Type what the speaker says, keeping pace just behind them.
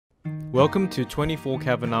Welcome to 24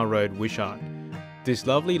 Kavanagh Rd, Wishart. This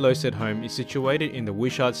lovely lowset home is situated in the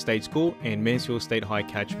Wishart State School and Mansfield State High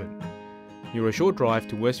Catchment. You're a short drive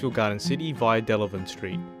to Westfield Garden City via Delavan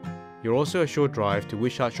Street. You're also a short drive to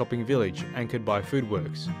Wishart Shopping Village, anchored by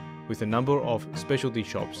Foodworks, with a number of specialty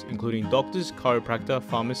shops including doctors, chiropractor,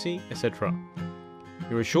 pharmacy, etc.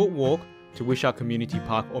 You're a short walk to Wishart Community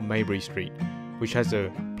Park or Maibry Street, which has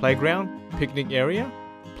a playground, picnic area,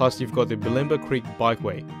 plus you've got the Bulimba Creek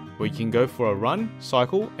Bikeway, where you can go for a run,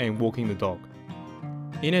 cycle and walking the dog.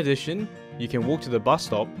 In addition, you can walk to the bus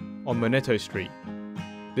stop on Mannetto Street.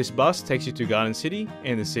 This bus takes you to Garden City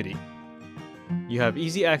and the city. You have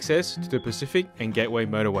easy access to the Pacific and Gateway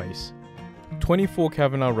motorways. 24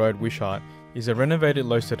 Kavanagh Rd, Wishart is a renovated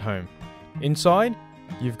lowset home. Inside,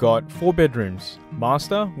 you've got 4 bedrooms,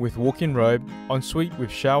 master with walk-in robe, ensuite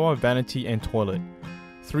with shower, vanity and toilet.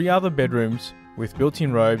 3 other bedrooms with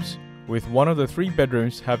built-in robes, with one of the 3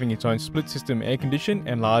 bedrooms having its own split system air condition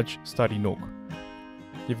and large study nook.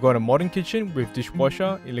 You've got a modern kitchen with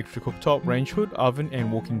dishwasher, electric cooktop, range hood, oven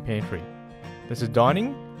and walk-in pantry. There's a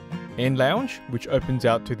dining and lounge which opens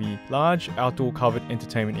out to the large outdoor covered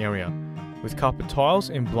entertainment area with carpet tiles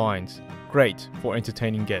and blinds, great for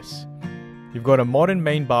entertaining guests. You've got a modern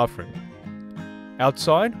main bathroom.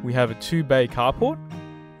 Outside we have a 2-bay carport.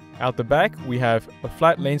 Out the back we have a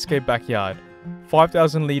flat landscape backyard,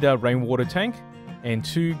 5,000 litre rainwater tank and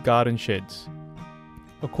 2 garden sheds.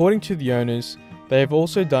 According to the owners, they have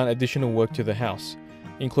also done additional work to the house,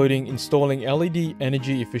 including installing LED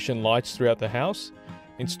energy efficient lights throughout the house,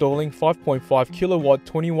 installing 5.5 kilowatt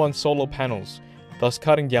 21 solar panels, thus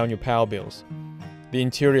cutting down your power bills. The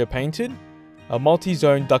interior painted, a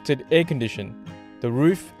multi-zone ducted air condition, the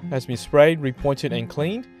roof has been sprayed, repointed and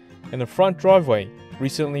cleaned, and the front driveway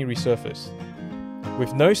recently resurfaced.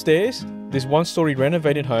 With no stairs, this 1-story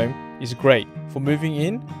renovated home is great for moving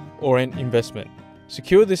in or an investment.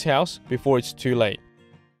 Secure this house before it's too late.